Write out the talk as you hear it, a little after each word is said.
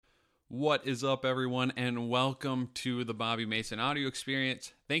What is up, everyone, and welcome to the Bobby Mason audio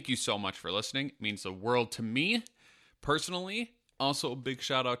experience. Thank you so much for listening. It means the world to me, personally. Also, a big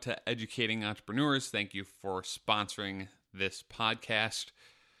shout out to Educating Entrepreneurs. Thank you for sponsoring this podcast.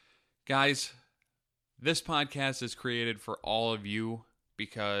 Guys, this podcast is created for all of you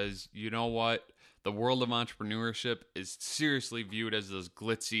because you know what? The world of entrepreneurship is seriously viewed as this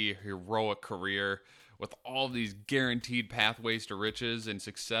glitzy, heroic career with all these guaranteed pathways to riches and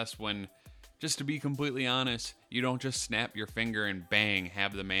success when, just to be completely honest, you don't just snap your finger and bang,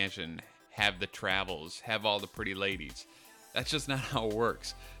 have the mansion, have the travels, have all the pretty ladies. That's just not how it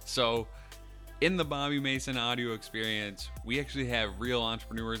works. So, in the Bobby Mason audio experience, we actually have real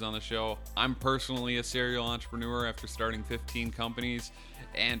entrepreneurs on the show. I'm personally a serial entrepreneur after starting 15 companies,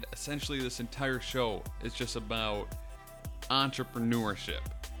 and essentially this entire show is just about entrepreneurship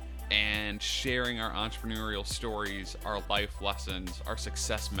and sharing our entrepreneurial stories, our life lessons, our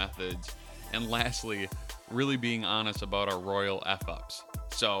success methods, and lastly, really being honest about our royal F-ups.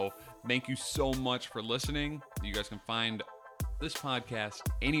 So thank you so much for listening. You guys can find this podcast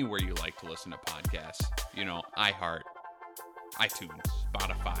anywhere you like to listen to podcasts. You know, iHeart, iTunes,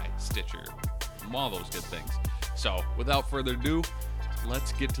 Spotify, Stitcher, all those good things. So without further ado,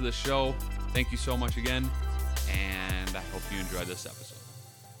 let's get to the show. Thank you so much again, and I hope you enjoyed this episode.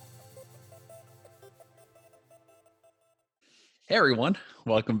 Hey everyone,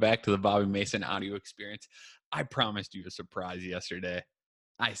 welcome back to the Bobby Mason audio experience. I promised you a surprise yesterday.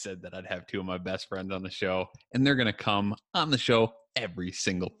 I said that I'd have two of my best friends on the show, and they're going to come on the show every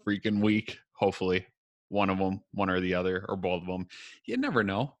single freaking week. Hopefully, one of them, one or the other, or both of them. You never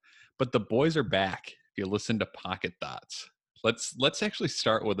know. But the boys are back. If you listen to Pocket Thoughts, let's actually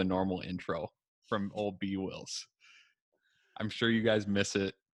start with a normal intro from old B Wills. I'm sure you guys miss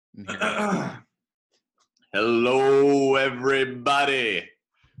it. Hello, everybody,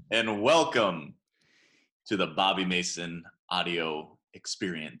 and welcome to the Bobby Mason audio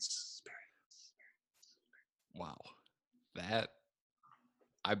experience. Wow.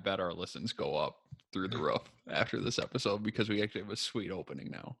 I bet our listens go up through the roof after this episode because we actually have a sweet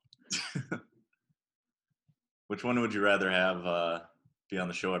opening now. Which one would you rather have be on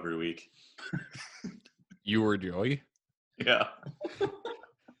the show every week? You or Joey? Yeah.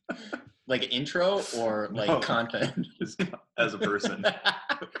 Like intro or like content? As a person.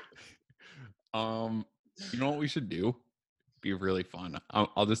 You know what we should do? Be really fun.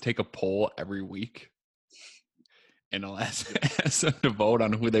 I'll just take a poll every week, and I'll ask them to vote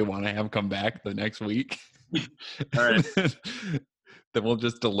on who they want to have come back the next week. All right. Then we'll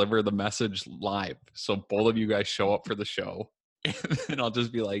just deliver the message live. So both of you guys show up for the show, and I'll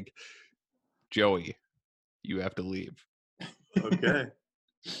just be like, Joey, you have to leave. Okay.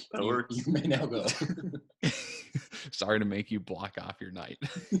 That works. You may now go. Sorry to make you block off your night.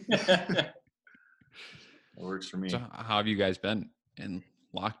 That works for me. So how have you guys been in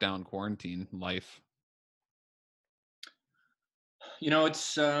lockdown quarantine life? You know,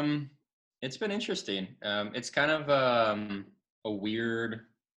 it's been interesting. It's kind of a weird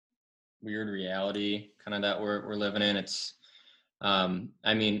reality kind of that we're living in. It's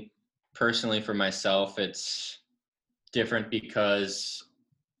I mean, personally for myself, it's different because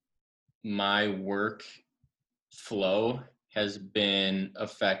my work flow has been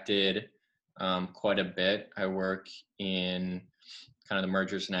affected quite a bit. I work in kind of the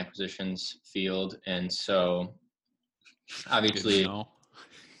mergers and acquisitions field, and so obviously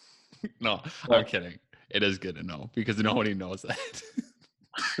no, I'm kidding. It is good to know because nobody knows that.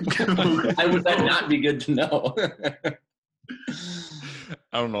 Why would that not be good to know?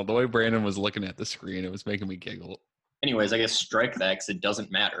 I don't know. The way Brandon was looking at the screen, it was making me giggle. Anyways, I guess strike that because it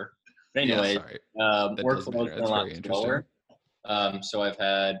doesn't matter. But anyway, workflow has been a lot slower. So I've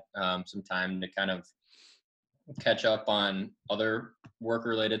had some time to kind of catch up on other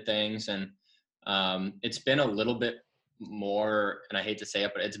work-related things, and it's been a little bit more, and I hate to say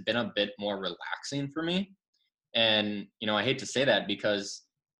it, but it's been a bit more relaxing for me. And, you know, I hate to say that because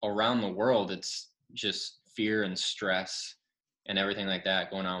around the world, it's just fear and stress and everything like that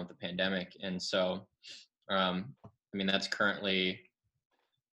going on with the pandemic. And so, I mean, that's currently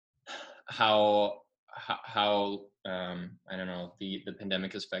how I don't know, the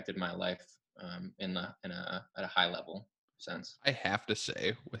pandemic has affected my life at a high level sense. I have to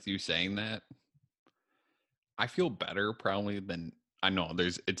say, with you saying that, I feel better probably than I know.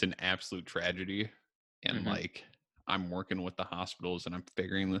 It's an absolute tragedy, and like I'm working with the hospitals and I'm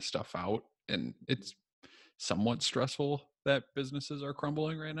figuring this stuff out, and it's somewhat stressful that businesses are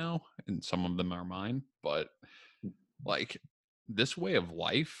crumbling right now, and some of them are mine. But like this way of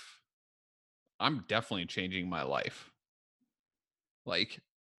life, I'm definitely changing my life. Like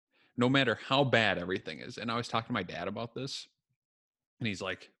no matter how bad everything is. And I was talking to my dad about this, and he's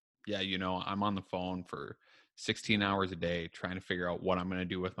like, yeah, I'm on the phone for 16 hours a day trying to figure out what I'm going to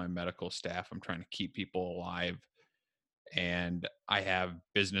do with my medical staff. I'm trying to keep people alive. And I have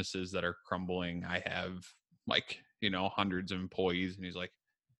businesses that are crumbling. I have hundreds of employees. And he's like,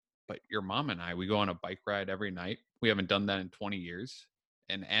 but your mom and I, we go on a bike ride every night. We haven't done that in 20 years.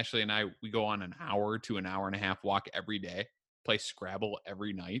 And Ashley and I, we go on an hour to an hour and a half walk every day, play Scrabble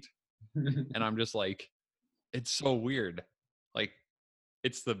every night. And I'm just like, it's so weird. Like,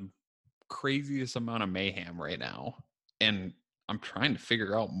 it's the craziest amount of mayhem right now. And I'm trying to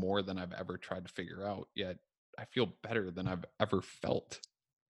figure out more than I've ever tried to figure out, yet I feel better than I've ever felt.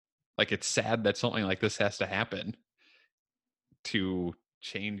 Like, it's sad that something like this has to happen to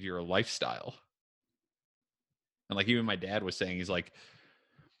change your lifestyle. And like, even my dad was saying, he's like,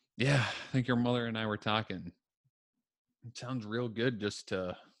 yeah, I think your mother and I were talking. It sounds real good just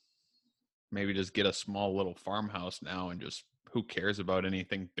to maybe just get a small little farmhouse now, and just, who cares about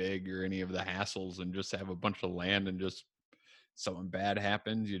anything big or any of the hassles, and just have a bunch of land, and just something bad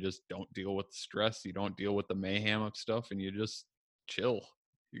happens, you just don't deal with the stress, you don't deal with the mayhem of stuff, and you just chill.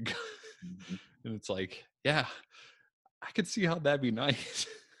 And it's like, yeah, I could see how that'd be nice.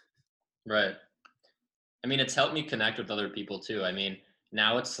 Right. I mean, it's helped me connect with other people too. I mean,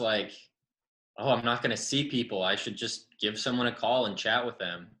 now it's like, oh, I'm not going to see people. I should just give someone a call and chat with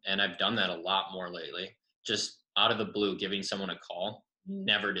them. And I've done that a lot more lately. Just out of the blue, giving someone a call.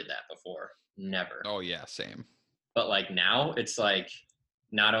 Never did that before. Never. Oh yeah, same. But like now it's like,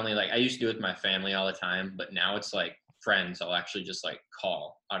 not only like I used to do it with my family all the time, but now it's like friends I'll actually just like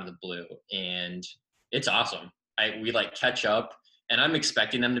call out of the blue, and it's awesome. We like catch up, and I'm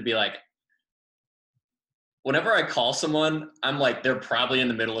expecting them to be like, whenever I call someone, I'm like, they're probably in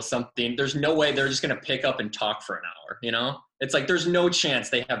the middle of something. There's no way they're just going to pick up and talk for an hour, you know? It's like, there's no chance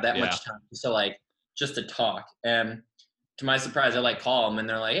they have that much time just to talk. And to my surprise, I like call them and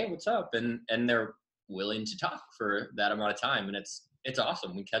they're like, hey, what's up? And they're willing to talk for that amount of time. And it's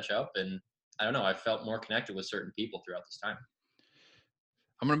awesome. We catch up, and I don't know, I felt more connected with certain people throughout this time.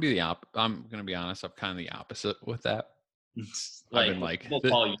 I'm going to be honest. I'm kind of the opposite with that. Like, I've been like, people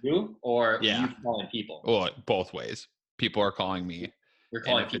call you, or you calling people? Well, both ways. People are calling me. You're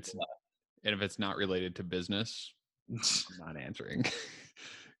calling people. And if it's not related to business, I'm not answering.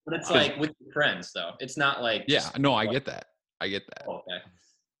 But it's like with your friends, though. It's not like. Yeah, no, I get that. I get that. Oh, okay.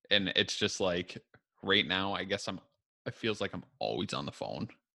 And it's just like right now, I guess it feels like I'm always on the phone.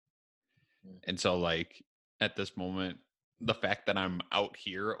 And so like at this moment, the fact that I'm out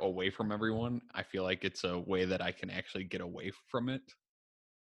here away from everyone, I feel like it's a way that I can actually get away from it.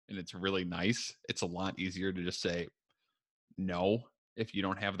 And it's really nice. It's a lot easier to just say no if you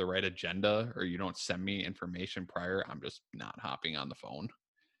don't have the right agenda or you don't send me information prior. I'm just not hopping on the phone.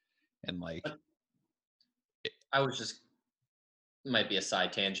 And like, might be a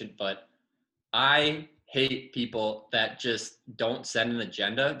side tangent, but I hate people that just don't send an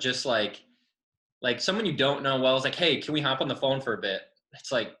agenda. Just like someone you don't know well is like, hey, can we hop on the phone for a bit?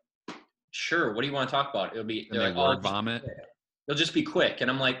 It's like, sure. What do you want to talk about? It'll be, they're like, word vomit. They'll just be quick. And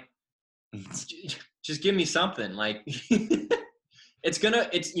I'm like, just give me something. Like, you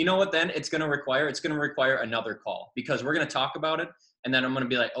know what, then it's going to require another call, because we're going to talk about it. And then I'm going to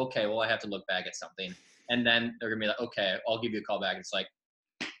be like, okay, well, I have to look back at something. And then they're going to be like, okay, I'll give you a call back. It's like,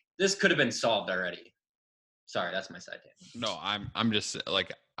 this could have been solved already. Sorry, that's my side tangent. No, I'm just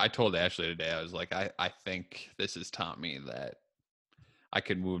like, I told Ashley today, I was like, I think this has taught me that I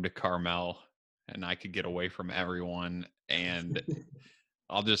could move to Carmel and I could get away from everyone. And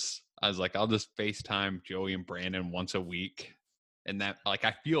I'll just FaceTime Joey and Brandon once a week. And that, like,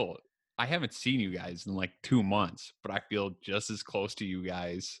 I haven't seen you guys in like 2 months, but I feel just as close to you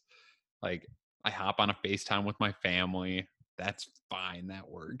guys. Like, I hop on a FaceTime with my family. That's fine. That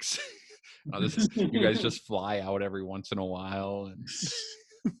works. You guys just fly out every once in a while, and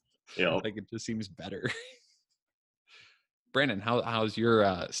like, it just seems better. Brandon, how's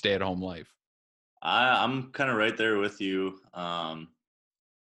your stay-at-home life? I'm kind of right there with you. I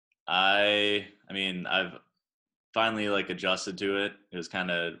mean, I've finally like adjusted to it. It was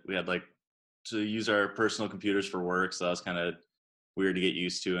we had like to use our personal computers for work, so that was kind of weird to get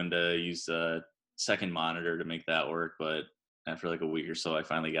used to, and to use a second monitor to make that work. But after like a week or so, I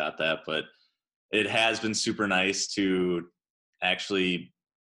finally got that. But it has been super nice to actually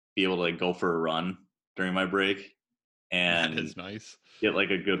be able to like go for a run during my break and that is nice. Get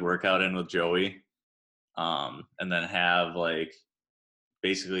like a good workout in with Joey. And then have like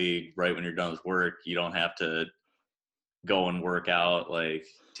basically right when you're done with work, you don't have to go and work out, like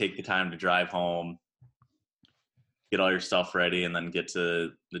take the time to drive home, get all your stuff ready and then get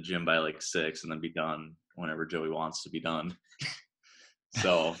to the gym by like 6 and then be done whenever Joey wants to be done.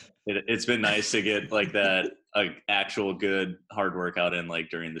 So it's been nice to get like that actual good hard workout in like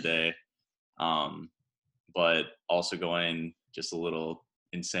during the day. But also going just a little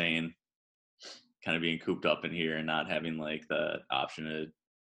insane, kind of being cooped up in here and not having like the option to,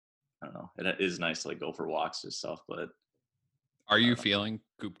 I don't know. It is nice to like go for walks and stuff, but. Are you feeling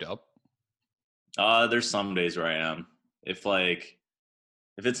cooped up? There's some days where I am. If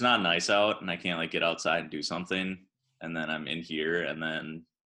it's not nice out and I can't like get outside and do something, and then I'm in here and then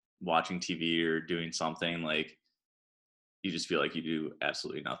watching TV or doing something, like you just feel like you do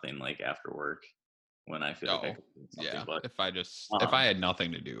absolutely nothing like after work when I feel like I could do something. Yeah. But if I had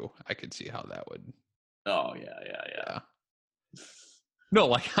nothing to do, I could see how that would. Oh yeah. No,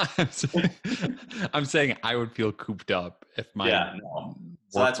 like I'm saying I would feel cooped up if my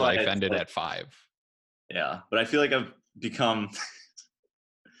work life ended at 5. Yeah, but I feel like I've become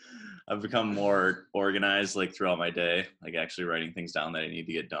more organized like throughout my day, like actually writing things down that I need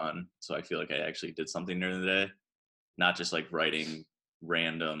to get done. So I feel like I actually did something during the day, not just like writing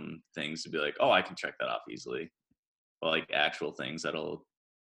random things to be like, oh, I can check that off easily, but like actual things that'll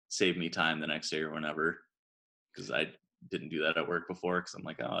save me time the next day or whenever, because I didn't do that at work before because I'm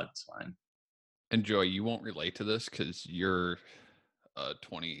like, oh, it's fine. And Joy, you won't relate to this because you're a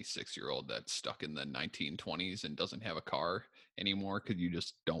 26-year-old that's stuck in the 1920s and doesn't have a car anymore because you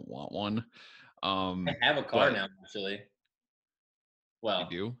just don't want one. I have a car now, actually. Well,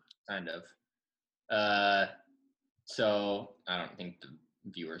 you do? Kind of. So I don't think the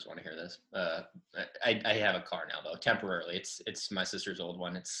viewers want to hear this. I have a car now, though, temporarily. It's my sister's old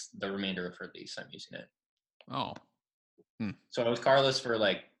one. It's the remainder of her lease. I'm using it. Oh. So I was carless for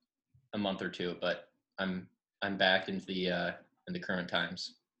like a month or two, but I'm back into the current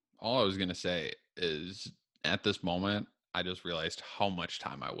times. All I was gonna say is at this moment, I just realized how much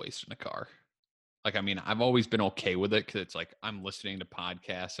time I waste in a car. Like, I mean, I've always been okay with it because it's like I'm listening to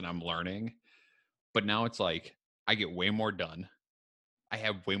podcasts and I'm learning. But now it's like I get way more done. I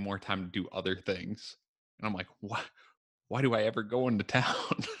have way more time to do other things. And I'm like, why do I ever go into town?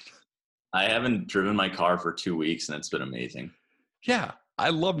 I haven't driven my car for 2 weeks and it's been amazing. Yeah, I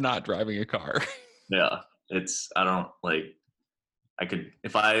love not driving a car. Yeah, I could,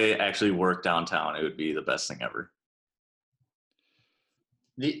 if I actually worked downtown, it would be the best thing ever.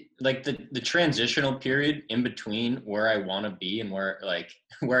 The transitional period in between where I want to be and where I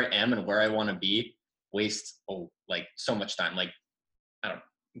am and where I want to be wastes like so much time. Like, I don't know,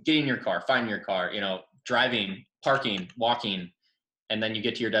 get in your car, find your car, driving, parking, walking, and then you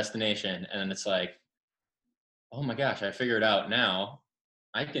get to your destination and then it's like, oh my gosh, I figured out now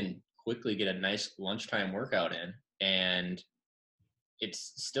I can quickly get a nice lunchtime workout in and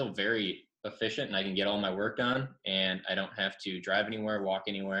it's still very efficient and I can get all my work done and I don't have to drive anywhere, walk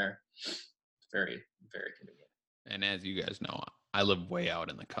anywhere. It's very, very convenient. And as you guys know, I live way out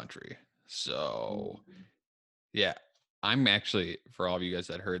in the country. So yeah, I'm actually, for all of you guys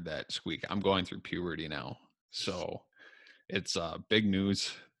that heard that squeak, I'm going through puberty now. So it's big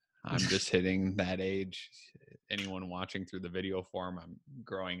news. I'm just hitting that age. Anyone watching through the video form, I'm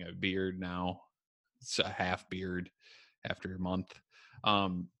growing a beard now. It's a half beard after a month.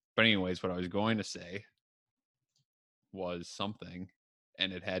 But anyways, what I was going to say was something,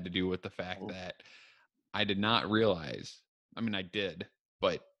 and it had to do with the fact that I did not realize, I mean, I did,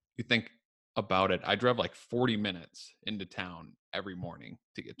 but you think about it, I drove like 40 minutes into town every morning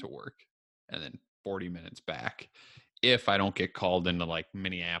to get to work and then 40 minutes back. If I don't get called into like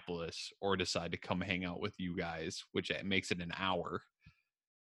Minneapolis or decide to come hang out with you guys, which makes it an hour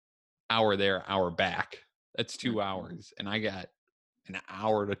there, hour back, that's 2 hours. And I got an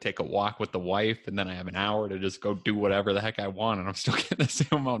hour to take a walk with the wife. And then I have an hour to just go do whatever the heck I want. And I'm still getting the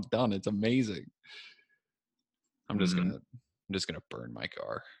same amount done. It's amazing. I'm just gonna burn my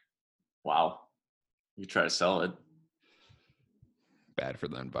car. Wow. You try to sell it. Bad for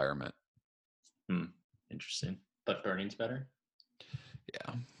the environment. Interesting. But burning's better?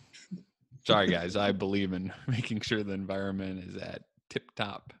 Yeah. Sorry, guys. I believe in making sure the environment is at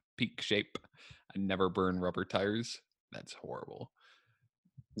tip-top peak shape. I never burn rubber tires. That's horrible.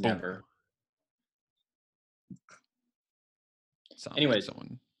 Never. Anyways. Like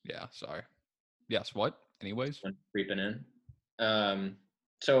someone. Yeah, sorry. Yes, what? Anyways? Creeping in.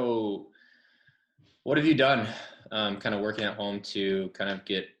 So what have you done kind of working at home to kind of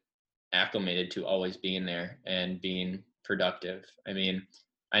get acclimated to always being there and being productive? I mean,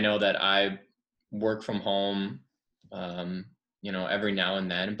 I know that I work from home, every now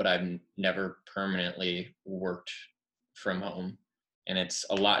and then, but I've never permanently worked from home. And it's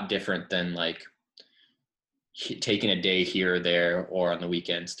a lot different than like taking a day here or there or on the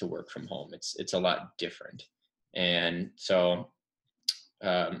weekends to work from home. It's a lot different. And so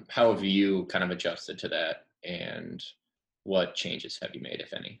how have you kind of adjusted to that, and what changes have you made,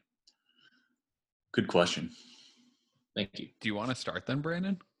 if any? Good question. Thank you. Do you want to start then,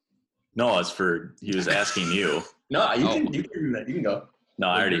 Brandon? No, he was asking you. No, you can go. No,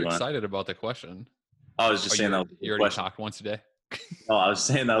 I already went. Excited about the question. I was just saying that you already talked once a day. No, I was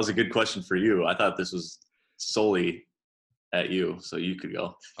saying that was a good question for you. I thought this was solely at you, so you could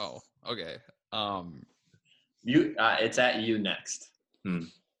go. Oh, okay. It's at you next.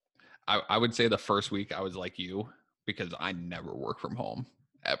 I would say the first week I was like you, because I never work from home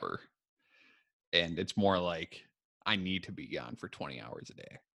ever. And it's more like I need to be gone for 20 hours a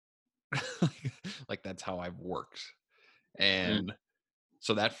day. Like that's how I've worked. And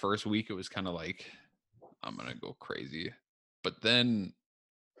so that first week it was kind of like, I'm going to go crazy. But then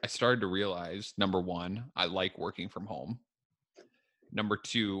I started to realize, number one, I like working from home. Number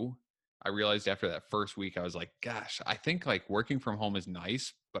two, I realized after that first week, I was like, gosh, I think like working from home is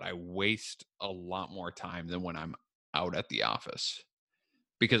nice, but I waste a lot more time than when I'm out at the office.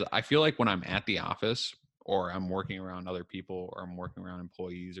 Because I feel like when I'm at the office or I'm working around other people or I'm working around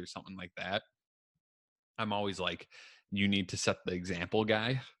employees or something like that, I'm always like, you need to set the example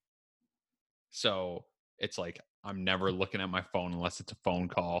guy. So it's like, I'm never looking at my phone unless it's a phone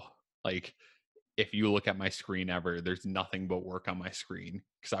call. Like if you look at my screen ever, there's nothing but work on my screen.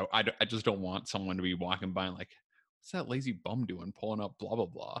 Cause I just don't want someone to be walking by and like, what's that lazy bum doing? Pulling up blah, blah,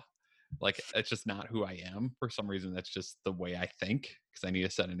 blah. Like, it's just not who I am. For some reason, that's just the way I think, because I need to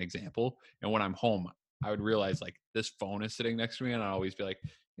set an example. And when I'm home, I would realize like this phone is sitting next to me and I'd always be like,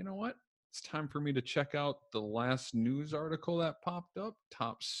 you know what? It's time for me to check out the last news article that popped up.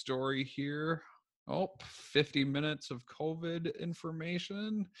 Top story here. Oh, 50 minutes of COVID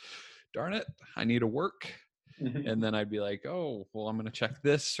information. Darn it. I need to work. And then I'd be like, oh, well, I'm going to check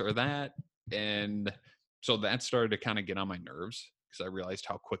this or that. And so that started to kind of get on my nerves, because I realized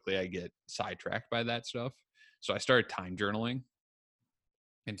how quickly I get sidetracked by that stuff. So I started time journaling.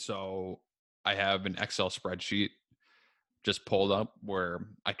 And so I have an Excel spreadsheet just pulled up where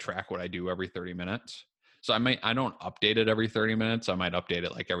I track what I do every 30 minutes. So I don't update it every 30 minutes. I might update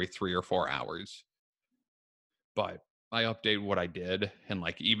it like every 3 or 4 hours. But I update what I did. And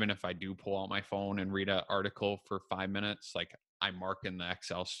like, even if I do pull out my phone and read an article for 5 minutes, like I mark in the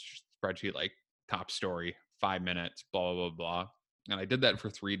Excel spreadsheet, like top story, 5 minutes, blah, blah, blah, blah. And I did that for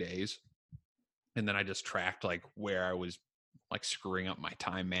 3 days. And then I just tracked like where I was like screwing up my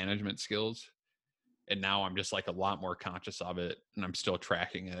time management skills. And now I'm just like a lot more conscious of it, and I'm still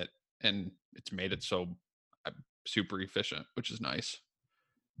tracking it. And it's made it so I'm super efficient, which is nice.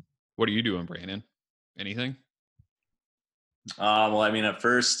 What are you doing, Brandon? Anything? Well, I mean, at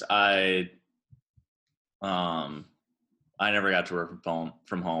first I never got to work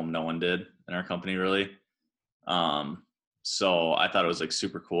from home. No one did in our company really. So I thought it was like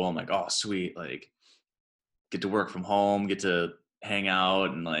super cool. I'm like, oh, sweet. Like get to work from home, get to hang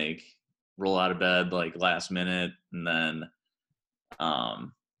out and like roll out of bed like last minute. And then,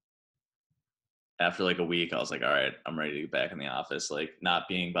 after like a week, I was like, all right, I'm ready to get back in the office. Like not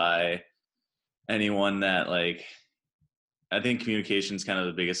being by anyone that like, I think communication is kind of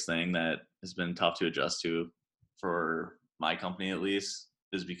the biggest thing that has been tough to adjust to for my company, at least,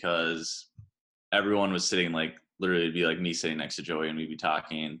 is because everyone was sitting like literally it'd be like me sitting next to Joey and we'd be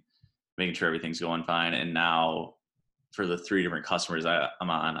talking, making sure everything's going fine. And now for the 3 different customers I'm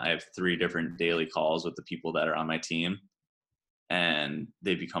on, I have 3 different daily calls with the people that are on my team, and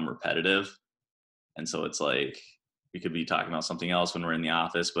they become repetitive. And so it's like, we could be talking about something else when we're in the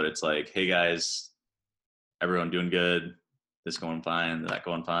office, but it's like, hey guys, everyone doing good? This going fine? That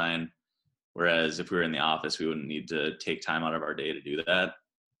going fine? Whereas if we were in the office, we wouldn't need to take time out of our day to do that.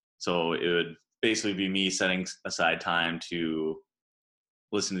 So it would basically be me setting aside time to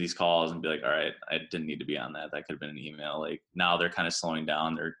listen to these calls and be like, all right, I didn't need to be on that. That could have been an email. Like now they're kind of slowing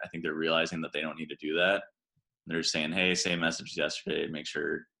down. I think they're realizing that they don't need to do that. They're saying, hey, same message yesterday, make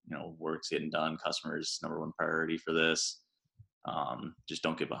sure, work's getting done. Customers, number one priority for this. Just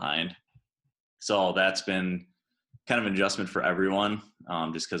don't get behind. So that's been kind of an adjustment for everyone,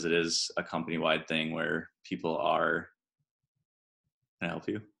 just because it is a company-wide thing where people are. Can I help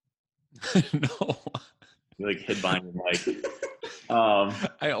you? No. You like hid behind your mic.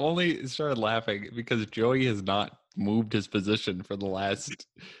 I only started laughing because Joey has not moved his position for the last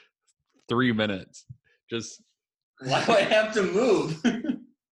 3 minutes. Just why do I have to move?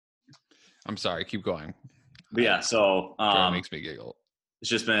 I'm sorry. Keep going. But yeah, so Joey makes me giggle. It's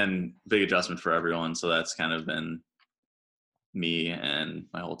just been a big adjustment for everyone. So that's kind of been me and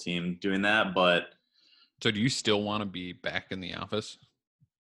my whole team doing that. But So do you still want to be back in the office?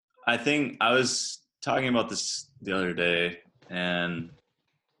 I think I was talking about this the other day, and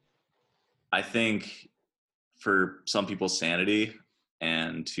I think for some people's sanity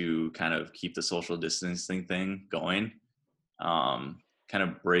and to kind of keep the social distancing thing going, kind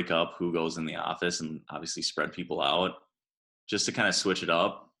of break up who goes in the office and obviously spread people out, just to kind of switch it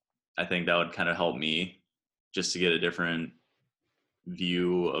up. I think that would kind of help me just to get a different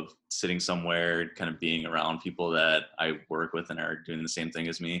view of sitting somewhere, kind of being around people that I work with and are doing the same thing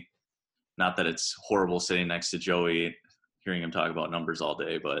as me. Not that it's horrible sitting next to Joey, hearing him talk about numbers all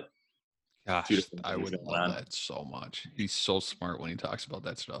day, but gosh, I would love that so much. He's so smart when he talks about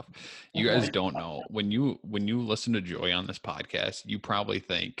that stuff. You guys don't know, when you listen to Joey on this podcast, you probably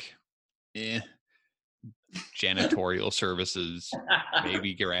think, janitorial services,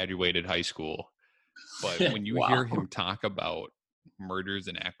 maybe graduated high school. But when you hear him talk about mergers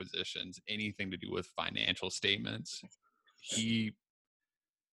and acquisitions, anything to do with financial statements,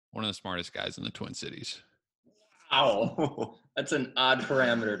 one of the smartest guys in the Twin Cities. Wow, that's an odd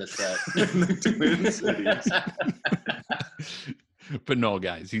parameter to set. But no,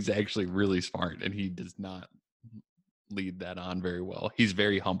 guys, he's actually really smart, and he does not lead that on very well. He's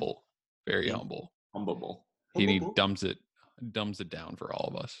very humble, very humble. Humbleable. He dumbs it down for all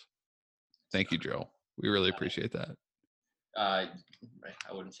of us. Thank you, Joe. We really appreciate that. I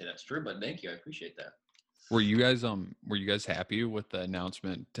wouldn't say that's true, but thank you. I appreciate that. Were you guys happy with the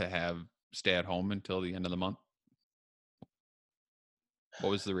announcement to have stay at home until the end of the month? What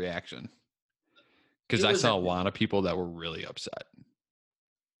was the reaction? Because I saw a lot of people that were really upset.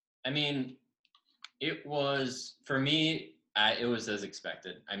 I mean, it was, for me, it was as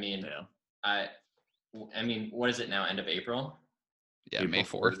expected. I mean, what is it now? End of April? Yeah, May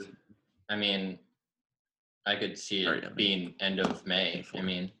 4th. I mean, I could see it being end of May. I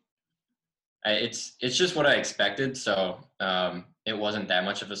mean, it's just what I expected. So it wasn't that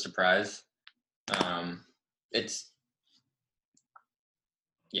much of a surprise.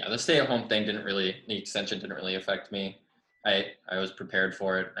 The stay-at-home thing the extension didn't really affect me. I was prepared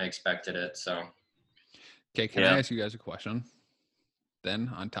for it. I expected it. So. Okay, can I ask you guys a question?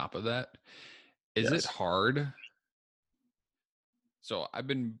 Then on top of that, is it hard? So I've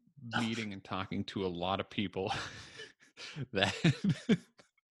been meeting and talking to a lot of people that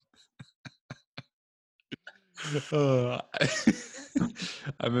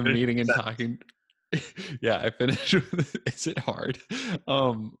I've been meeting and talking. Yeah, I finished with, is it hard?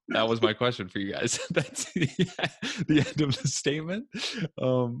 That was my question for you guys. That's the end of the statement.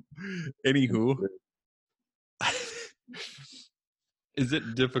 Anywho, is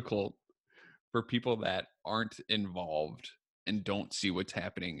it difficult for people that aren't involved and don't see what's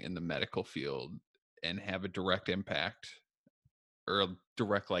happening in the medical field and have a direct impact or a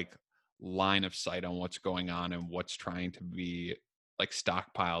direct line of sight on what's going on and what's trying to be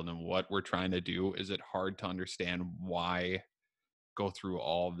stockpiled and what we're trying to do? Is it hard to understand why go through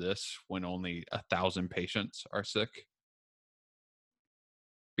all of this when only 1,000 patients are sick?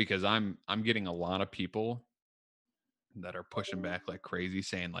 Because I'm getting a lot of people that are pushing back like crazy,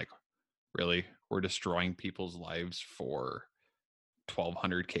 saying really, we're destroying people's lives for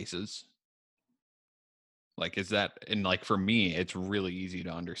 1,200 cases. Is that, and for me, it's really easy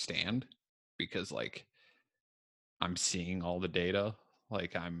to understand because I'm seeing all the data,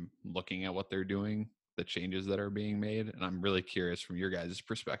 I'm looking at what they're doing, the changes that are being made, and I'm really curious from your guys'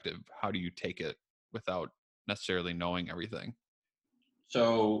 perspective, how do you take it without necessarily knowing everything?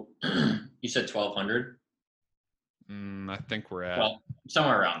 So you said 1,200? I think we're at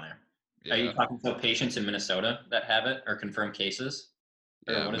somewhere around there. Yeah. Are you talking about patients in Minnesota that have it or confirmed cases?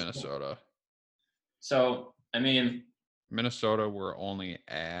 Yeah, Minnesota. So, I mean, Minnesota, we're only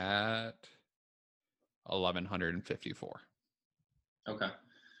at 1,154. Okay.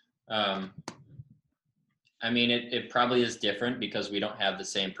 I mean, it probably is different because we don't have the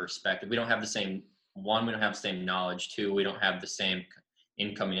same perspective. We don't have the same, one, we don't have the same knowledge. Two, we don't have the same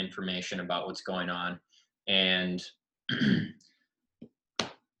incoming information about what's going on. And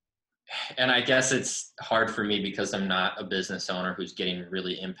and I guess it's hard for me because I'm not a business owner who's getting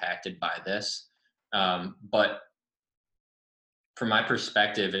really impacted by this. But from my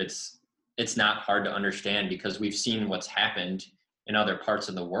perspective, it's not hard to understand because we've seen what's happened in other parts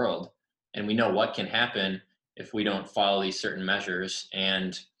of the world, and we know what can happen if we don't follow these certain measures.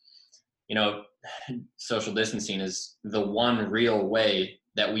 And, social distancing is the one real way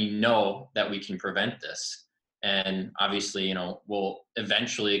that we know that we can prevent this. And obviously, we'll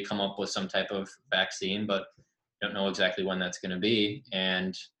eventually come up with some type of vaccine, but don't know exactly when that's going to be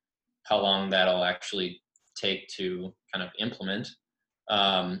and how long that'll actually take to kind of implement.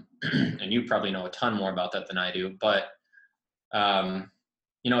 And you probably know a ton more about that than I do, but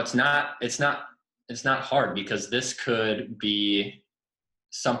it's not hard, because this could be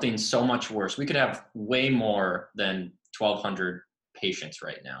something so much worse. We could have way more than 1,200 patients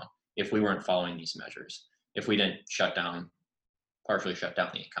right now if we weren't following these measures, if we didn't partially shut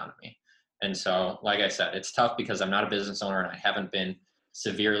down the economy. And so, like I said, it's tough because I'm not a business owner and I haven't been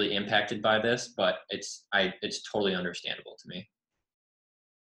severely impacted by this, but it's totally understandable to me.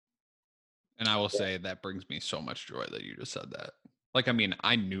 And I will say that brings me so much joy that you just said that. Like, I mean,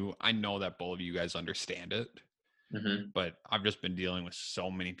 I know that both of you guys understand it, but I've just been dealing with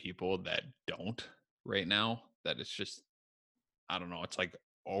so many people that don't right now that it's just, I don't know. It's like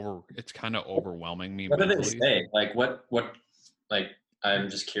it's kind of overwhelming me. What mentally. Do they say? Like like, I'm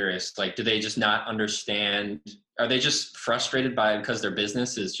just curious. Like, do they just not understand? Are they just frustrated because their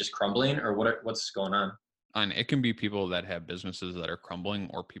business is just crumbling, or what's going on? And it can be people that have businesses that are crumbling,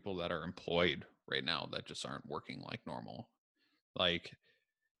 or people that are employed right now that just aren't working like normal. Like,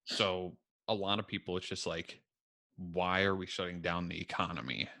 so a lot of people, it's just like, why are we shutting down the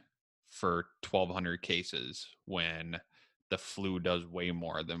economy for 1,200 cases when the flu does way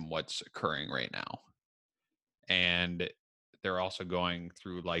more than what's occurring right now? And they're also going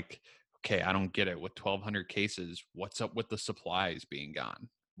through like, okay, I don't get it. With 1,200 cases, what's up with the supplies being gone?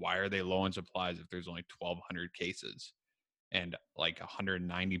 Why are they low on supplies if there's only 1,200 cases and like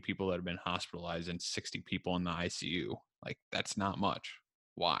 190 people that have been hospitalized and 60 people in the ICU? Like, that's not much.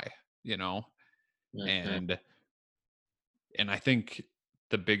 Why? And I think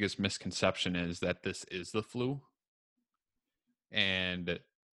the biggest misconception is that this is the flu. And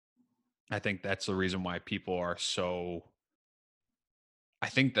I think that's the reason why people are so, I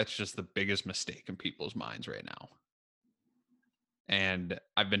think that's just the biggest mistake in people's minds right now. And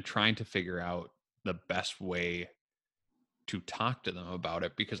I've been trying to figure out the best way to talk to them about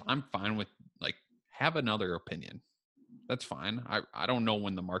it, because I'm fine with, like, have another opinion. That's fine. I don't know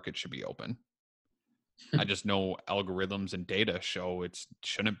when the market should be open. I just know algorithms and data show it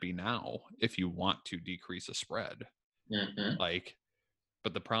shouldn't be now if you want to decrease a spread. Like,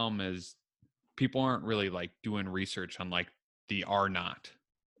 but the problem is people aren't really like doing research on like the R naught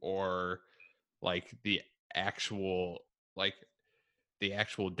or like the actual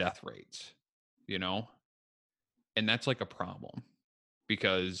death rates, and that's like a problem,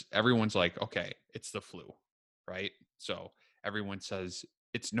 because everyone's like, okay, it's the flu, right? So everyone says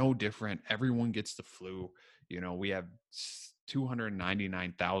it's no different. Everyone gets the flu. We have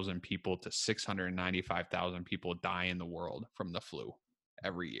 299,000 people to 695,000 people die in the world from the flu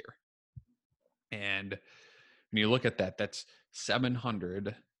every year. And when you look at that, that's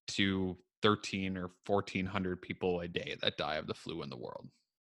 700 to 13 or 1,400 people a day that die of the flu in the world.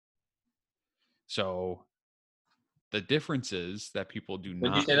 So the difference is that people do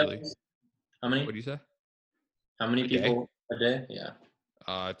not really. How many? What do you say? How many people a day? Yeah.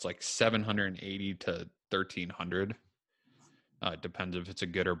 It's like 780 to 1,300. Depends if it's a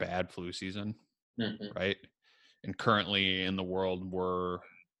good or bad flu season, right? And currently in the world, we're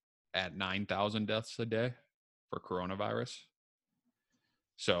at 9,000 deaths a day for coronavirus.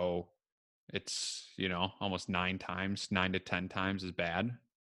 So it's, almost 9 to 10 times as bad.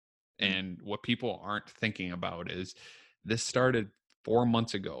 And what people aren't thinking about is this started 4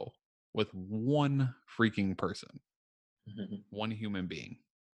 months ago with one freaking person, one human being.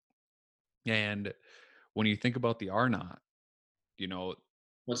 And when you think about the R naught,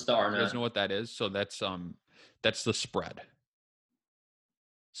 what's the R naught? You guys know what that is? So that's the spread.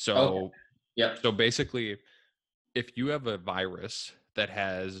 So, okay. Yep. So basically, if you have a virus that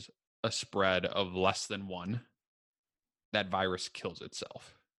has a spread of less than 1, that virus kills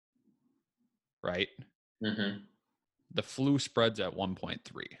itself. Right? The flu spreads at 1.3.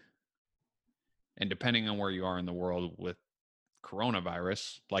 And depending on where you are in the world with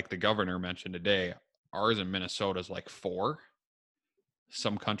coronavirus, like the governor mentioned today, ours in Minnesota is like 4.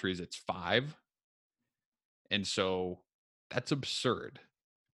 Some countries it's 5. And so that's absurd.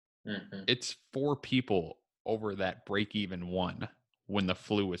 It's 4 people over that break even 1 when the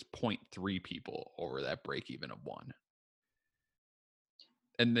flu is 0.3 people over that break even of 1.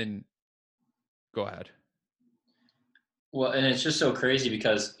 And then go ahead. Well, and it's just so crazy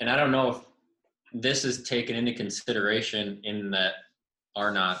because, and I don't know if this is taken into consideration in that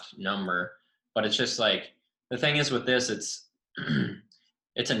R naught number, but it's just like, the thing is with this,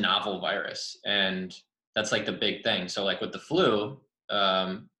 it's a novel virus, and that's like the big thing. So like with the flu,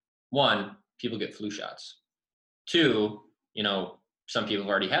 1, people get flu shots. 2, some people have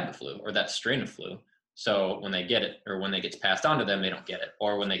already had the flu or that strain of flu. So when they get it, or when it gets passed on to them, they don't get it.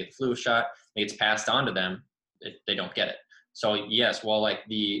 Or when they get the flu shot, it gets passed on to them, they don't get it. So yes, while like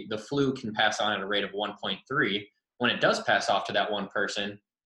the flu can pass on at a rate of 1.3, when it does pass off to that one person,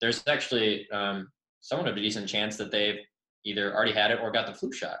 there's actually somewhat of a decent chance that they've either already had it or got the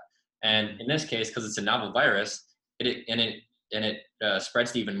flu shot. And in this case, because it's a novel virus, it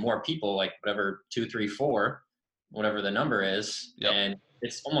spreads to even more people, like whatever 2, 3, 4, whatever the number is, and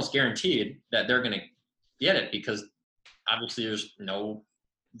it's almost guaranteed that they're going to get it because obviously there's no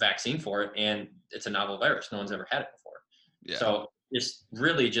vaccine for it, and it's a novel virus. No one's ever had it before. Yeah. So this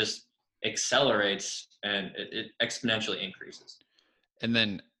really just accelerates and it exponentially increases.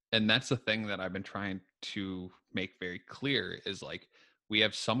 And that's the thing that I've been trying to make very clear is like, we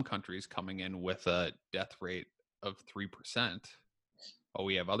have some countries coming in with a death rate of 3%, but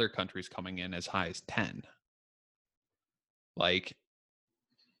we have other countries coming in as high as 10. Like,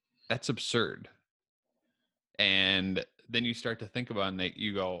 that's absurd. And then you start to think about it and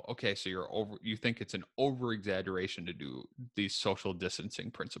you go, okay, so you think it's an over exaggeration to do these social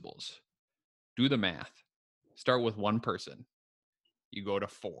distancing principles. Do the math. Start with one person. You go to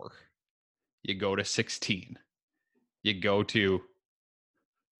 4. You go to 16. You go to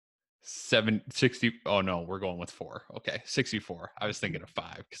 60. Oh no, we're going with 4. Okay, 64. I was thinking of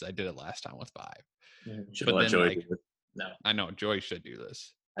 5 because I did it last time with 5. But then, Joey do it. No, I know Joey should do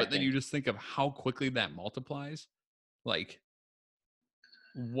this, but then you just think of how quickly that multiplies. Like,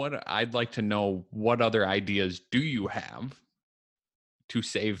 what I'd like to know, what other ideas do you have to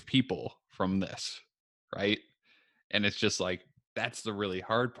save people from this, right? And it's just like, that's the really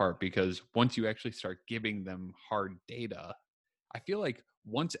hard part, because once you actually start giving them hard data, I feel like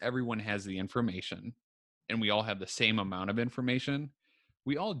once everyone has the information and we all have the same amount of information,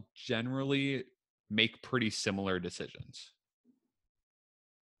 we all generally make pretty similar decisions.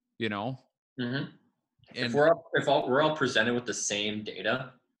 You know? Mm-hmm. If we're all presented with the same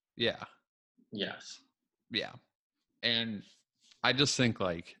data. Yeah. Yes. Yeah. And I just think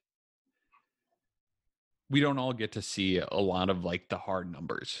like we don't all get to see a lot of like the hard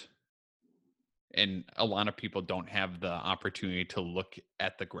numbers. And a lot of people don't have the opportunity to look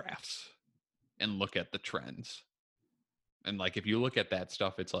at the graphs and look at the trends. And like, if you look at that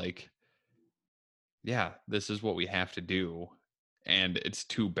stuff, it's like, yeah, this is what we have to do. And it's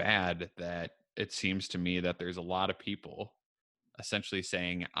too bad that it seems to me that there's a lot of people essentially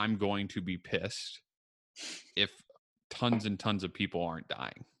saying, I'm going to be pissed if tons and tons of people aren't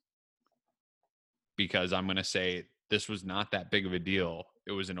dying, because I'm going to say this was not that big of a deal.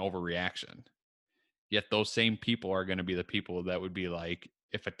 It was an overreaction. Yet those same people are going to be the people that would be like,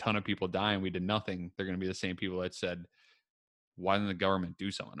 if a ton of people die and we did nothing, they're going to be the same people that said, why didn't the government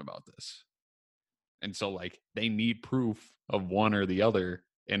do something about this? And so like, they need proof of one or the other.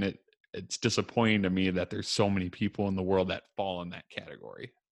 And it's disappointing to me that there's so many people in the world that fall in that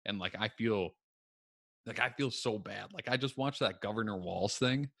category. And like, I feel so bad. Like, I just watched that Governor Walz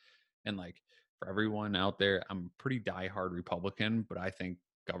thing, and like, for everyone out there, I'm pretty diehard Republican, but I think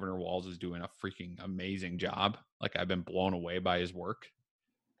Governor Walz is doing a freaking amazing job. Like, I've been blown away by his work.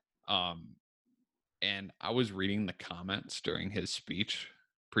 And I was reading the comments during his speech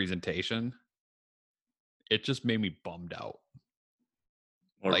presentation. It just made me bummed out.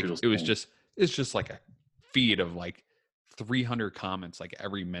 Like, it's just like a feed of like 300 comments like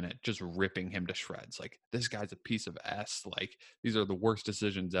every minute, just ripping him to shreds. Like, this guy's a piece of S. Like, these are the worst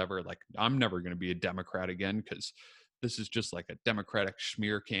decisions ever. Like, I'm never going to be a Democrat again because this is just like a Democratic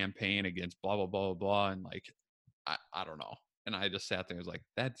smear campaign against blah, blah, blah, blah, blah. And like, I don't know. And I just sat there and was like,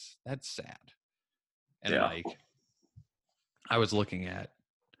 that's sad. And like, I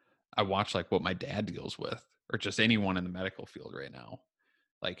watched like what my dad deals with, or just anyone in the medical field right now.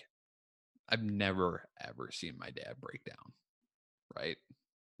 Like, I've never, ever seen my dad break down, right?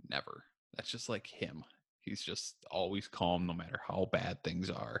 Never. That's just like him. He's just always calm no matter how bad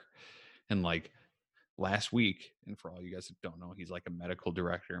things are. And like last week, and for all you guys that don't know, he's like a medical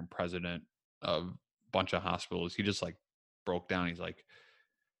director and president of a bunch of hospitals. He just like broke down. He's like,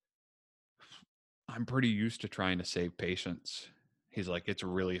 I'm pretty used to trying to save patients. He's like, it's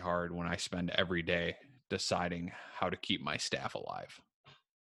really hard when I spend every day deciding how to keep my staff alive.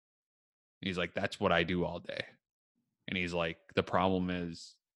 He's like, that's what I do all day. And he's like, the problem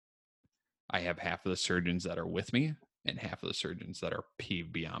is I have half of the surgeons that are with me and half of the surgeons that are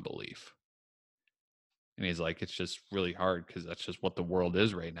peeved beyond belief. And he's like, it's just really hard because that's just what the world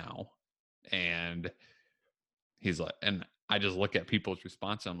is right now. And he's like, and I just look at people's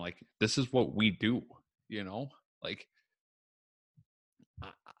response. And I'm like, this is what we do, you know? Like,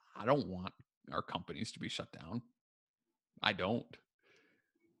 I don't want our companies to be shut down. I don't.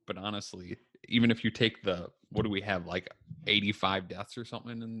 But honestly, even if you take what do we have, like 85 deaths or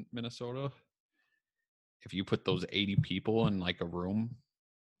something in Minnesota? if you put those 80 people in like a room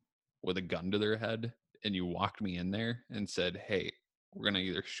with a gun to their head and you walked me in there and said, hey, we're going to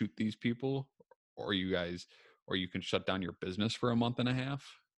either shoot these people or you can shut down your business for a month and a half,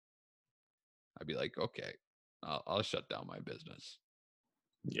 I'd be like, okay, I'll shut down my business.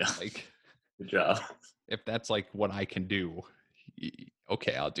 Yeah. Like, good job. If that's like what I can do,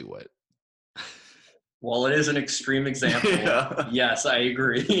 okay, I'll do it. Well, it is an extreme example. Yeah. Yes, I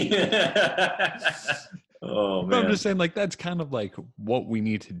agree. Oh, man. But I'm just saying, like, that's kind of like what we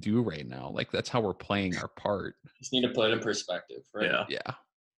need to do right now. Like, that's how we're playing our part. Just need to put it in perspective, right? Yeah. Yeah.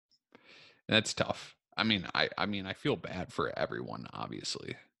 And that's tough. I mean, I feel bad for everyone,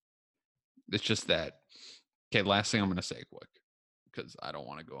 obviously. It's just that, okay, last thing I'm going to say quick, because I don't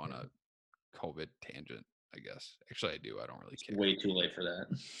want to go on a COVID tangent, I guess. Actually, I do. I don't really care. Way too late for that.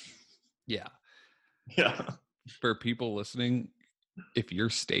 Yeah. Yeah. For people listening, if your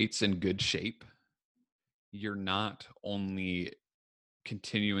state's in good shape, you're not only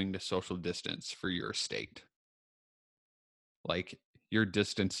continuing to social distance for your state. Like, you're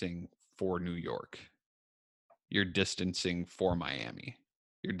distancing for New York. You're distancing for Miami.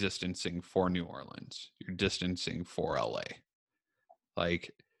 You're distancing for New Orleans. You're distancing for LA.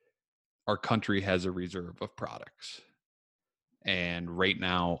 Like, our country has a reserve of products. And right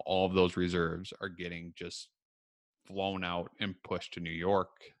now, all of those reserves are getting just flown out and pushed to New York,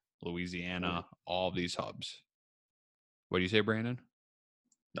 Louisiana, all of these hubs. What do you say, Brandon?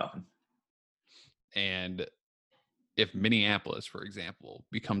 Nothing. And if Minneapolis, for example,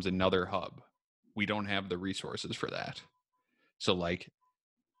 becomes another hub, we don't have the resources for that. So, like,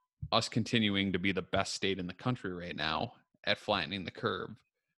 us continuing to be the best state in the country right now at flattening the curve,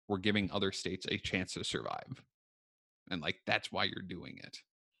 we're giving other states a chance to survive. And, like, that's why you're doing it.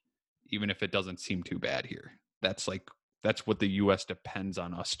 Even if it doesn't seem too bad here. That's what the U.S. depends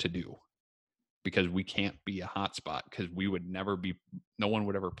on us to do. Because we can't be a hotspot, because no one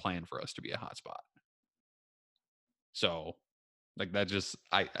would ever plan for us to be a hotspot. So, like, that just,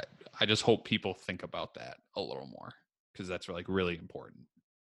 I just hope people think about that a little more, because that's like really important,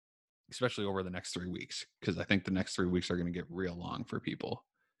 especially over the next 3 weeks, because I think the next 3 weeks are going to get real long for people.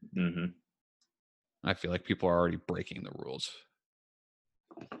 Mm-hmm. I feel like people are already breaking the rules.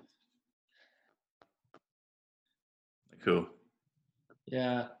 Cool.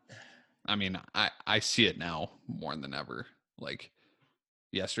 Yeah. I mean, I see it now more than ever. Like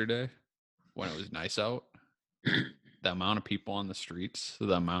yesterday, when it was nice out, the amount of people on the streets,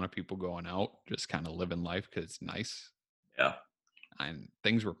 the amount of people going out, just kind of living life because it's nice. Yeah. And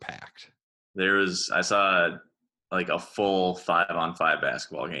things were packed. I saw like a full 5-on-5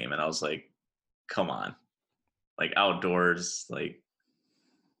 basketball game, and I was like, come on. Like outdoors, like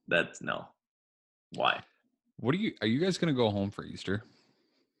that's no. Why? Are you guys going to go home for Easter?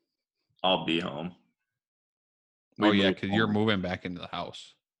 I'll be home. Oh, yeah, because you're moving back into the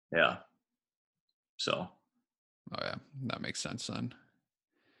house. Yeah. So. Oh, yeah, that makes sense then.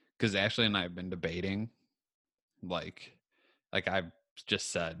 Because Ashley and I have been debating, like I've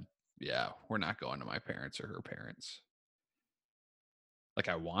just said, yeah, we're not going to my parents or her parents. Like,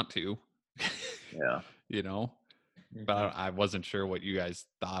 I want to. Yeah. You know? But I wasn't sure what you guys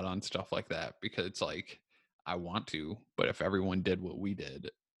thought on stuff like that, because it's like, I want to, but if everyone did what we did,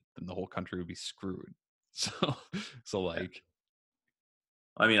 then the whole country would be screwed. So like,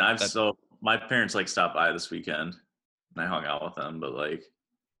 I mean, my parents like stopped by this weekend and I hung out with them, but like,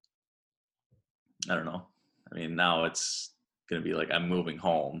 I don't know. I mean, now it's going to be like, I'm moving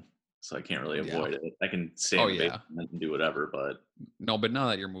home, so I can't really avoid it. I can stay in the basement and do whatever, but now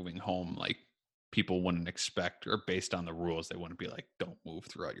that you're moving home, like, people wouldn't expect, or based on the rules, they wouldn't be like, don't move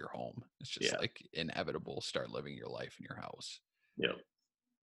throughout your home. It's just like inevitable. Start living your life in your house. Yep.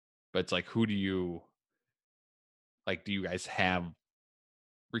 But it's like, do you guys have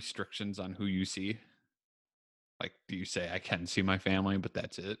restrictions on who you see? Like, do you say I can see my family, but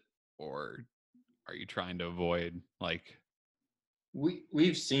that's it? Or are you trying to avoid, like,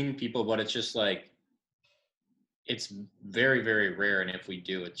 we've seen people, but it's just like, it's very, very rare. And if we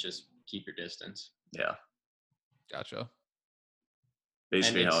do, it's just keep your distance. Yeah. Gotcha.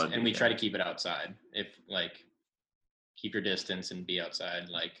 Basically, and we try to keep it outside. If like, keep your distance and be outside.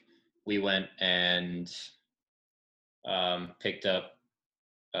 Like, we went and picked up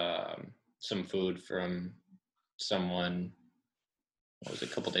some food from someone. What was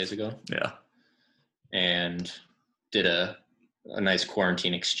it, a couple days ago? Yeah. And did a nice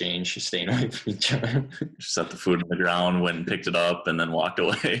quarantine exchange, staying away from each other. Just set the food on the ground, went and picked it up, and then walked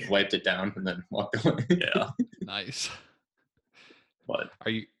away. Wiped it down and then walked away. Yeah. Nice. But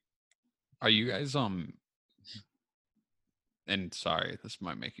are you guys And sorry, this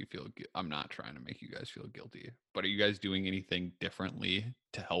might make you feel, I'm not trying to make you guys feel guilty, but are you guys doing anything differently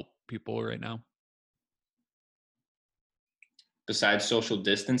to help people right now? Besides social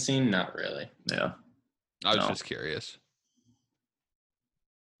distancing, not really. Yeah. I was just curious.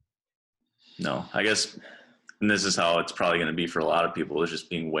 No, I guess, and this is how it's probably going to be for a lot of people, is just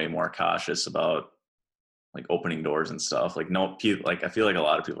being way more cautious about like opening doors and stuff. Like, no, like I feel like a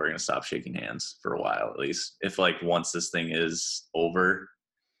lot of people are going to stop shaking hands for a while, at least. If like once this thing is over,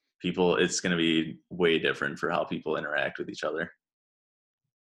 people, it's going to be way different for how people interact with each other.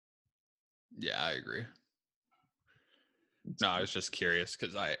 Yeah, I agree. No, I was just curious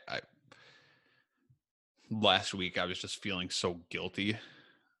because I last week I was just feeling so guilty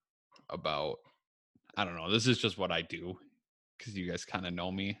about, I don't know, this is just what I do because you guys kind of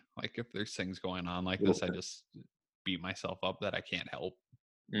know me. Like if there's things going on like this, I just beat myself up that I can't help.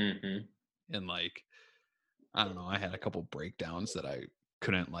 Mm-hmm. And like, I don't know, I had a couple breakdowns that I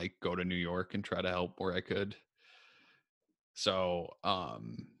couldn't like go to New York and try to help where I could. So,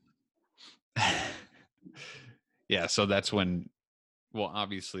 yeah, so that's when, well,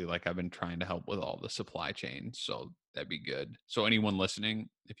 obviously, like I've been trying to help with all the supply chain, so that'd be good. So anyone listening,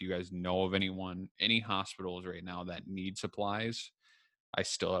 if you guys know of anyone, any hospitals right now that need supplies, I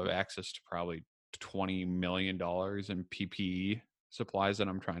still have access to probably $20 million in PPE supplies that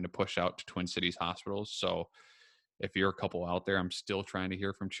I'm trying to push out to Twin Cities hospitals. So if you're a couple out there, I'm still trying to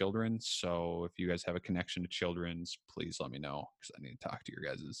hear from Children's. So if you guys have a connection to Children's, please let me know because I need to talk to your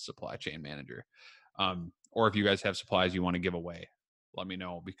guys' supply chain manager. Or if you guys have supplies you want to give away, let me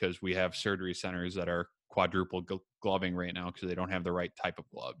know because we have surgery centers that are quadruple gloving right now because they don't have the right type of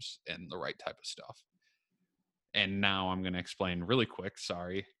gloves and the right type of stuff. And now I'm going to explain really quick.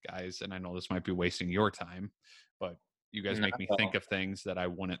 Sorry, guys. And I know this might be wasting your time, but you guys make me think of things that I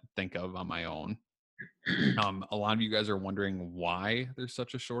wouldn't think of on my own. A lot of you guys are wondering why there's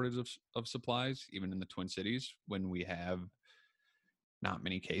such a shortage of supplies, even in the Twin Cities, when we have not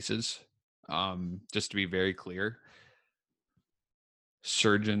many cases. Just to be very clear,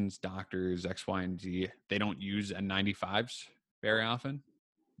 surgeons, doctors, X, Y, and Z, they don't use N95s very often.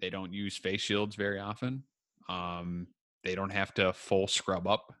 They don't use face shields very often. They don't have to full scrub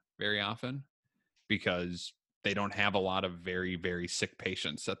up very often because they don't have a lot of very, very sick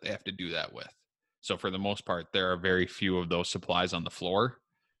patients that they have to do that with. So for the most part, there are very few of those supplies on the floor.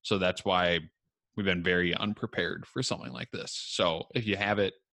 So that's why we've been very unprepared for something like this. So if you have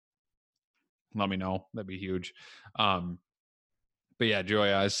it, let me know. That'd be huge. But yeah, Joey,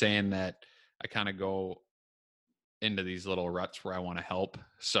 I was saying that I kind of go into these little ruts where I want to help.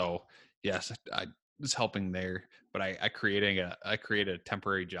 So yes, I was helping there, but I created a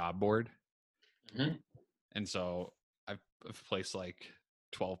temporary job board. Mm-hmm. And so I've placed like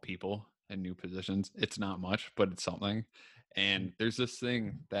 12 people in new positions. It's not much, but it's something. And there's this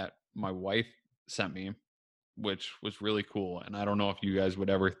thing that my wife sent me, which was really cool. And I don't know if you guys would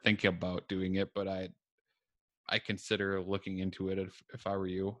ever think about doing it, but I consider looking into it if I were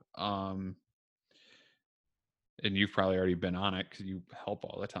you. And you've probably already been on it because you help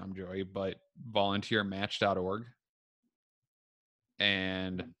all the time, Joey, but volunteermatch.org.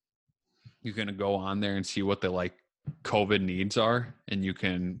 And you can go on there and see what the like COVID needs are, and you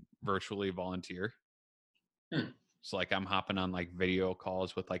can virtually volunteer. So like I'm hopping on like video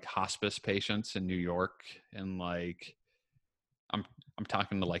calls with like hospice patients in New York, and like I'm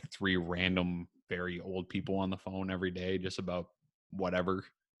talking to like 3 random very old people on the phone every day just about whatever.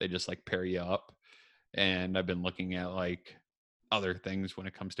 They just like pair you up. And I've been looking at like other things when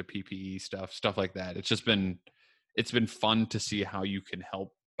it comes to PPE stuff like that. It's been fun to see how you can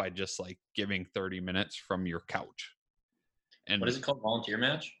help by just like giving 30 minutes from your couch. And what is it called? Volunteer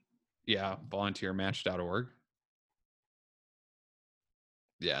Match? Yeah, volunteermatch.org.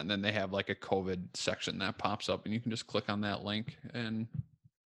 Yeah, and then they have like a COVID section that pops up and you can just click on that link and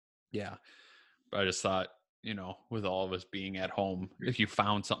yeah. But I just thought, with all of us being at home, if you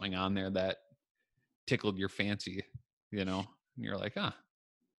found something on there that tickled your fancy, and you're like, I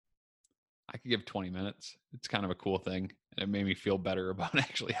could give 20 minutes. It's kind of a cool thing. And it made me feel better about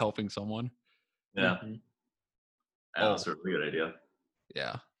actually helping someone. Yeah. Mm-hmm. That's a really good idea.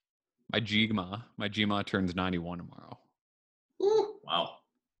 Yeah. My Gma turns 91 tomorrow. Ooh, wow.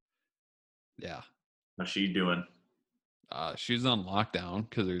 Yeah. How's she doing? She's on lockdown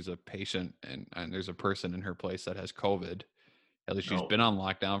because there's a patient and there's a person in her place that has COVID. At least she's been on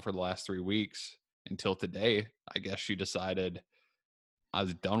lockdown for the last 3 weeks until today. I guess she decided I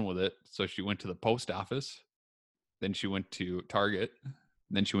was done with it. So she went to the post office. Then she went to Target.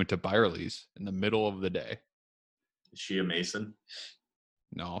 Then she went to Byerly's in the middle of the day. Is she a Mason?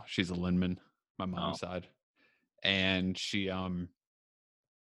 No, she's a Lindman, my mom's side. and she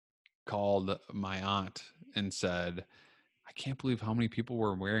called my aunt and said, I can't believe how many people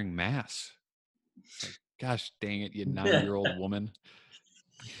were wearing masks. It's like, gosh dang it, you 90-year-old woman.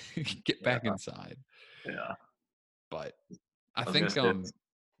 Get back inside. Yeah. But I think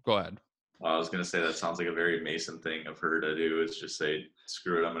go ahead. I was gonna say that sounds like a very Mason thing of her to do, is just say,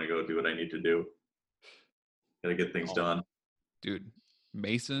 screw it, I'm gonna go do what I need to do. Gotta get things done. Dude,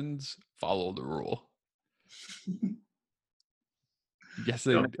 Masons follow the rule. Yes,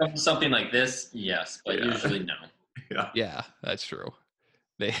 they when it comes to something like this, yes, but usually no. Yeah, that's true.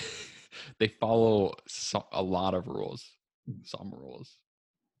 They follow a lot of rules. Some rules.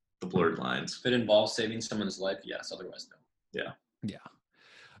 The blurred lines. If it involves saving someone's life, yes. Otherwise, no. Yeah.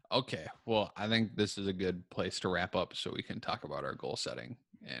 Okay. Well, I think this is a good place to wrap up so we can talk about our goal setting,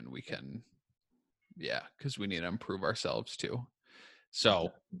 and we can, because we need to improve ourselves too.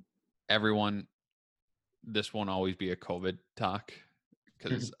 So everyone, this won't always be a COVID talk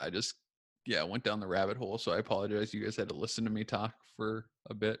because I just, went down the rabbit hole. So I apologize. You guys had to listen to me talk for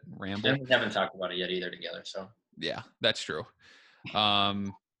a bit, ramble. And we haven't talked about it yet either together. So yeah, that's true.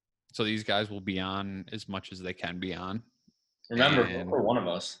 So these guys will be on as much as they can be on. Remember, for one of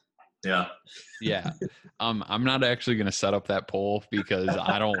us. Yeah. Yeah. I'm not actually going to set up that poll because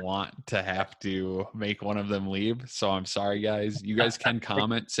I don't want to have to make one of them leave. So I'm sorry, guys. You guys can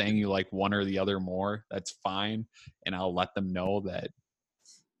comment saying you like one or the other more. That's fine. And I'll let them know that,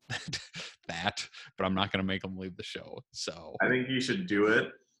 but I'm not going to make them leave the show. So I think you should do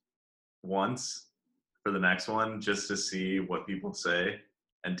it once for the next one just to see what people say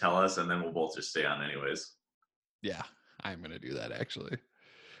and tell us, and then we'll both just stay on anyways. Yeah, I'm going to do that actually.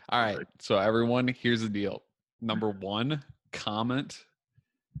 All right. So everyone, here's the deal. Number 1, comment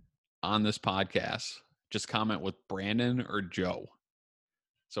on this podcast. Just comment with Brandon or Joe.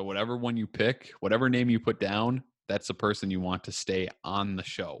 So whatever one you pick, whatever name you put down, that's the person you want to stay on the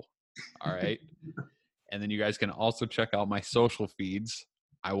show. All right. And then you guys can also check out my social feeds.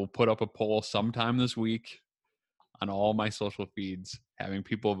 I will put up a poll sometime this week on all my social feeds, having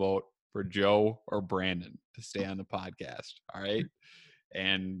people vote for Joe or Brandon to stay on the podcast. All right.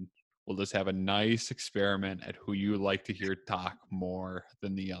 And we'll just have a nice experiment at who you like to hear talk more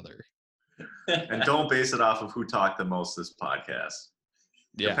than the other. And don't base it off of who talked the most this podcast.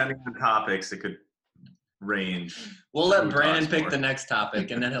 Yeah. Depending on topics, it could range. We'll let Brandon pick the next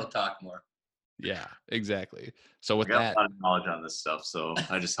topic, and then he'll talk more. Yeah, exactly. So with I got that, a lot of knowledge on this stuff, so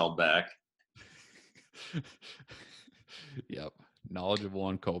I just held back. Yep. Knowledgeable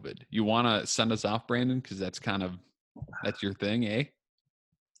on COVID. You want to send us off, Brandon? Because that's your thing, eh?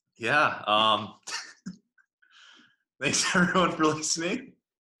 Yeah. Thanks everyone for listening.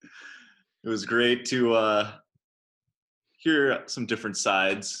 It was great to hear some different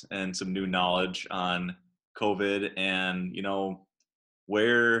sides and some new knowledge on COVID, and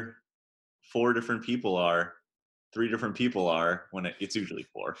where 3 different people are when it's usually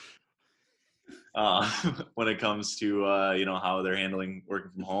 4. When it comes to how they're handling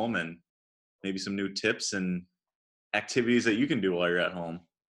working from home, and maybe some new tips and activities that you can do while you're at home.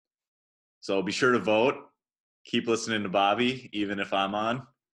 So be sure to vote. Keep listening to Bobby, even if I'm on.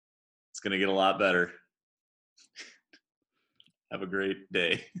 It's going to get a lot better. Have a great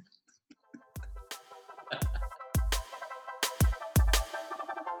day.